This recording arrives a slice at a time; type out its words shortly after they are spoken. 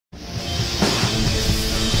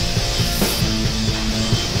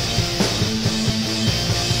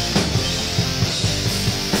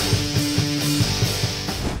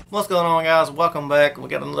What's going on, guys? Welcome back. We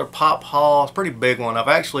got another pop haul. It's a pretty big one. I've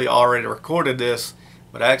actually already recorded this,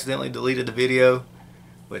 but I accidentally deleted the video,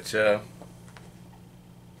 which it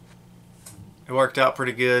worked out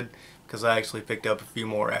pretty good because I actually picked up a few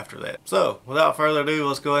more after that. So without further ado,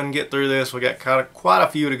 let's go ahead and get through this. We got quite a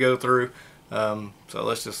few to go through, so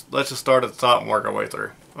let's just start at the top and work our way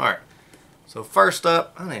through. All right. So first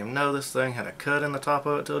up, I didn't even know this thing had a cut in the top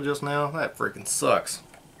of it till just now. That freaking sucks.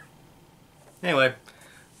 Anyway.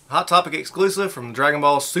 Hot Topic exclusive from Dragon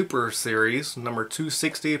Ball Super series, number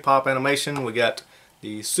 260 pop animation. We got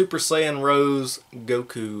the Super Saiyan Rose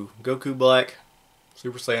Goku. Goku Black,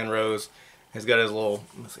 Super Saiyan Rose. He's got his little,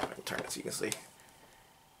 let's see if I can turn it so you can see.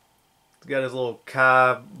 He's got his little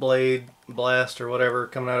Kai blade blast or whatever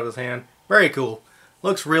coming out of his hand. Very cool.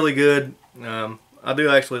 Looks really good. I do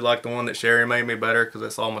actually like the one that Sherry made me better because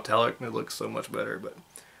it's all metallic and it looks so much better. But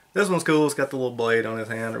this one's cool. It's got the little blade on his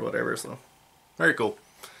hand or whatever, so very cool.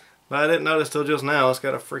 But I didn't notice till just now, it's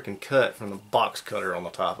got a freaking cut from the box cutter on the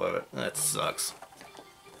top of it. That sucks.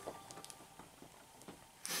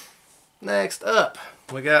 Next up,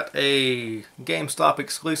 we got a GameStop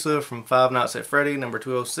exclusive from Five Nights at Freddy, number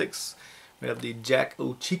 206. We have the Jack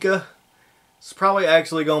O'Chica. It's probably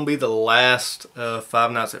actually going to be the last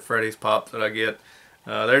Five Nights at Freddy's pop that I get.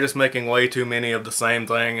 They're just making way too many of the same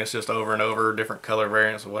thing. It's just over and over, different color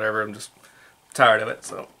variants or whatever. I'm just tired of it,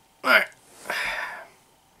 so alright.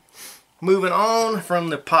 Moving on from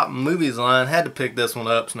the Pop Movies line, had to pick this one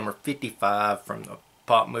up. It's number 55 from the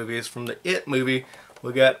Pop Movies. From the It movie,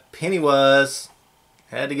 we got Pennywise.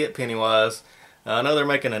 Had to get Pennywise. I know they're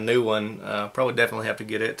making a new one. Probably definitely have to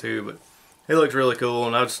get it too, but it looks really cool.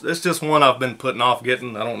 And it's just one I've been putting off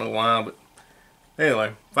getting. I don't know why, but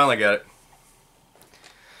anyway, finally got it.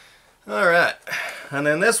 Alright, and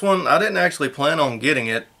then this one, I didn't actually plan on getting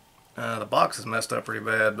it. The box is messed up pretty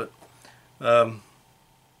bad, but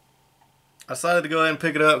I decided to go ahead and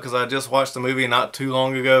pick it up because I just watched the movie not too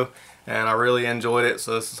long ago and I really enjoyed it.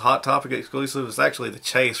 So this is Hot Topic exclusive. It's actually the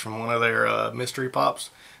chase from one of their mystery pops.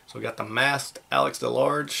 So we got the masked Alex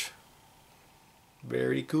DeLarge.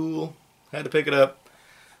 Very cool. Had to pick it up.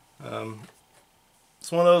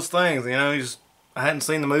 It's one of those things, you know, I hadn't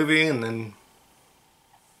seen the movie and then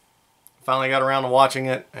finally got around to watching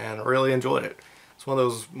it and really enjoyed it. It's one of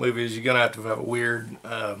those movies you're going to have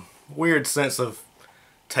a weird sense of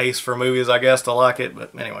taste for movies, I guess, to like it,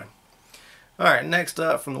 but anyway. Alright, next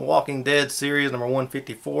up from the Walking Dead series, number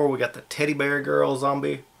 154, we got the Teddy Bear Girl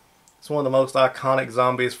zombie. It's one of the most iconic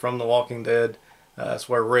zombies from the Walking Dead. It's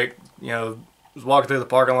where Rick, you know, was walking through the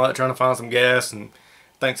parking lot trying to find some gas and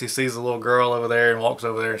thinks he sees a little girl over there and walks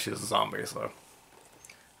over there and she's a zombie, so.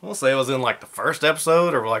 I will say it was in like the first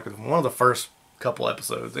episode or like one of the first couple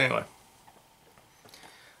episodes, anyway.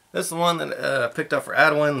 This is the one that I picked up for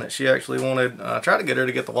Adwin that she actually wanted. I tried to get her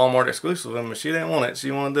to get the Walmart exclusive one, but she didn't want it.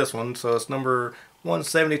 She wanted this one. So it's number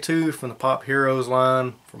 172 from the Pop Heroes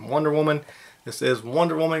line from Wonder Woman. This is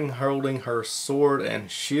Wonder Woman holding her sword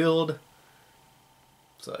and shield.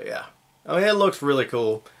 So yeah. I mean, it looks really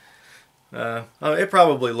cool. I mean, it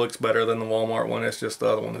probably looks better than the Walmart one. It's just the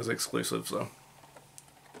other one is exclusive. So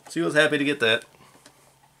she was happy to get that.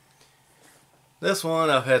 This one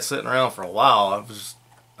I've had sitting around for a while.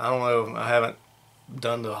 I don't know, I haven't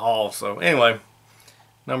done the haul, so anyway,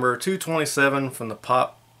 number 227 from the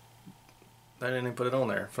Pop, I didn't even put it on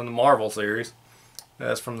there, from the Marvel series.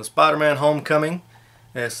 That's from the Spider-Man Homecoming.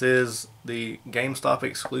 This is the GameStop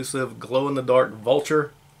exclusive glow-in-the-dark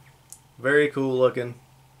Vulture. Very cool looking.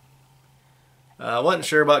 I wasn't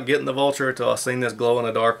sure about getting the Vulture until I seen this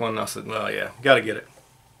glow-in-the-dark one, and I said, well, yeah, gotta get it.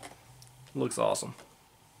 Looks awesome.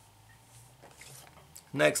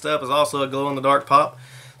 Next up is also a glow-in-the-dark pop.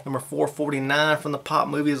 Number 449 from the Pop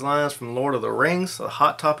Movies lines from Lord of the Rings. A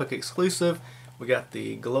Hot Topic exclusive. We got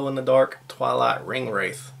the glow-in-the-dark Twilight Ring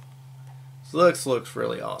Wraith. This looks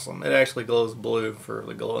really awesome. It actually glows blue for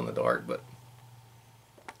the glow-in-the-dark, but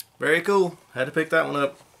very cool. Had to pick that one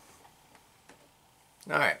up.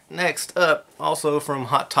 Alright, next up, also from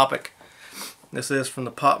Hot Topic. This is from the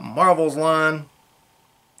Pop Marvels line.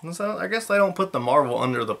 So I guess they don't put the Marvel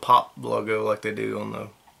under the Pop logo like they do on the,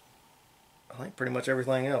 I think, pretty much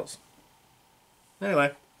everything else.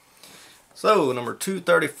 Anyway, so number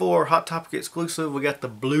 234, Hot Topic exclusive, we got the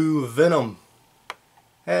Blue Venom.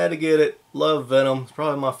 Had to get it. Love Venom. It's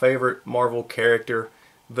probably my favorite Marvel character.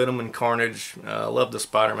 Venom and Carnage. Love the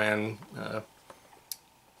Spider-Man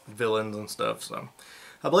villains and stuff. So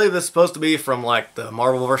I believe this is supposed to be from like the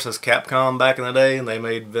Marvel vs. Capcom back in the day, and they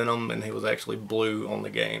made Venom and he was actually blue on the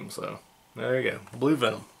game. So there you go. Blue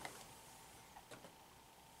Venom.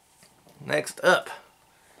 Next up,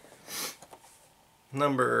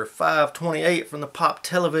 Number 528 from the Pop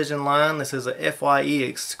Television line. This is a FYE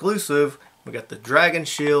exclusive. We got the Dragon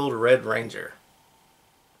Shield Red Ranger.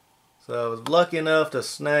 So I was lucky enough to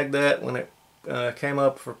snag that when it came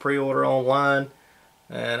up for pre-order online.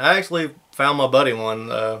 And I actually found my buddy one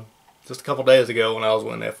just a couple days ago when I was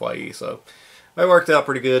winning FYE. So it worked out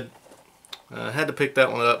pretty good. Had to pick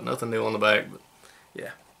that one up. Nothing new on the back. But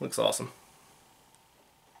yeah, looks awesome.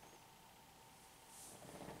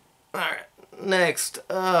 Alright, next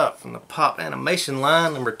up from the Pop Animation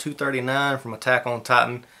line, number 239 from Attack on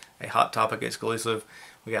Titan, a Hot Topic exclusive.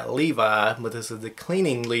 We got Levi, but this is the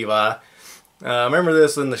cleaning Levi. I remember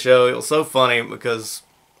this in the show. It was so funny because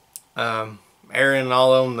Aaron and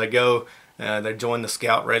all of them, they go, they join the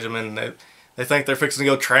scout regiment, and they think they're fixing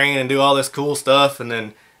to go train and do all this cool stuff, and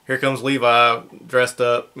then here comes Levi dressed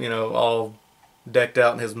up, you know, all decked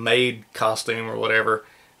out in his maid costume or whatever.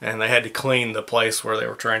 And they had to clean the place where they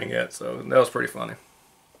were training at, so that was pretty funny.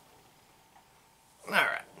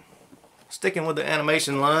 Alright, sticking with the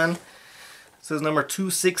animation line, this is number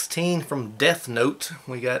 216 from Death Note.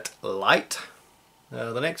 We got Light.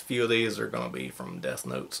 The next few of these are going to be from Death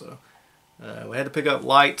Note, so we had to pick up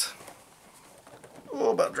Light. Oh,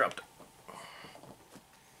 about dropped it.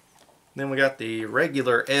 Then we got the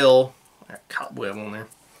regular L. Cobweb on there.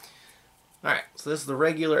 Alright, so this is the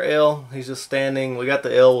regular L. He's just standing. We got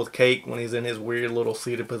the L with Cake when he's in his weird little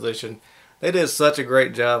seated position. They did such a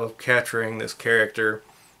great job of capturing this character.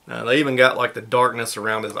 They even got like the darkness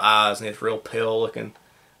around his eyes and it's real pale looking.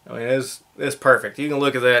 I mean, it's perfect. You can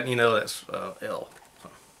look at that and you know that's L.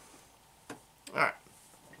 Alright.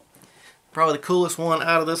 Probably the coolest one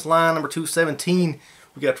out of this line, number 217.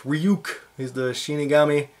 We got Ryuk. He's the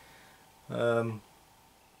Shinigami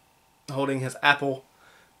holding his apple.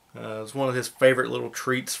 It's one of his favorite little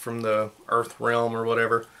treats from the Earth realm or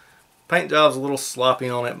whatever. Paint job's a little sloppy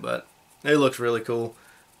on it, but it looks really cool.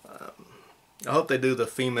 I hope they do the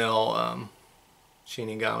female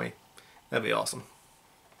Shinigami. That'd be awesome.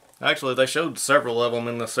 Actually, they showed several of them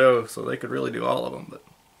in the show, so they could really do all of them, but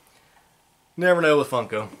never know with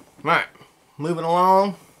Funko. Alright, moving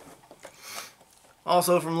along.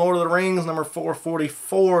 Also from Lord of the Rings, number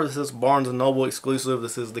 444. This is Barnes & Noble exclusive.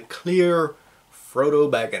 This is the clear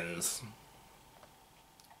Frodo Baggins.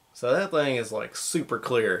 So that thing is like super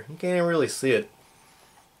clear. You can't even really see it.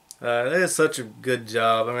 It is such a good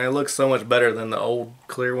job. I mean, it looks so much better than the old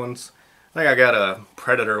clear ones. I think I got a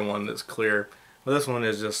Predator one that's clear, but this one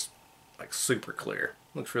is just like super clear.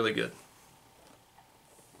 Looks really good.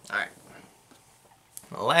 Alright.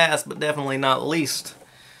 Last but definitely not least,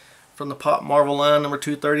 from the Pop Marvel line, number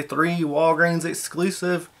 233, Walgreens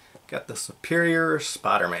exclusive, got the Superior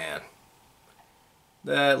Spider-Man.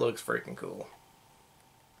 That looks freaking cool.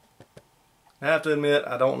 I have to admit,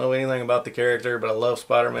 I don't know anything about the character, but I love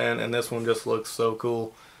Spider-Man, and this one just looks so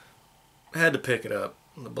cool. I had to pick it up.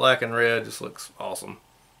 The black and red just looks awesome.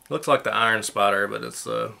 Looks like the Iron Spider, but it's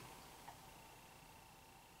a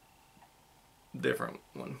different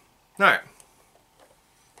one. Alright.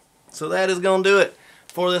 So that is going to do it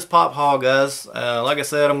for this Pop haul, guys. Like I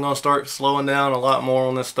said, I'm going to start slowing down a lot more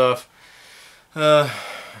on this stuff.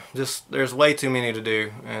 There's way too many to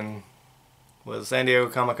do, and with San Diego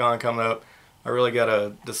Comic-Con coming up, I really got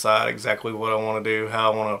to decide exactly what I want to do,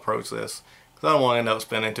 how I want to approach this, because I don't want to end up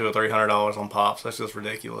spending $200 or $300 on Pops. That's just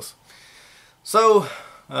ridiculous. So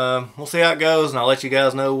we'll see how it goes, and I'll let you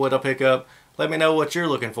guys know what I pick up. Let me know what you're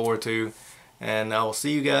looking forward to, and I will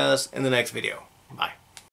see you guys in the next video. Bye.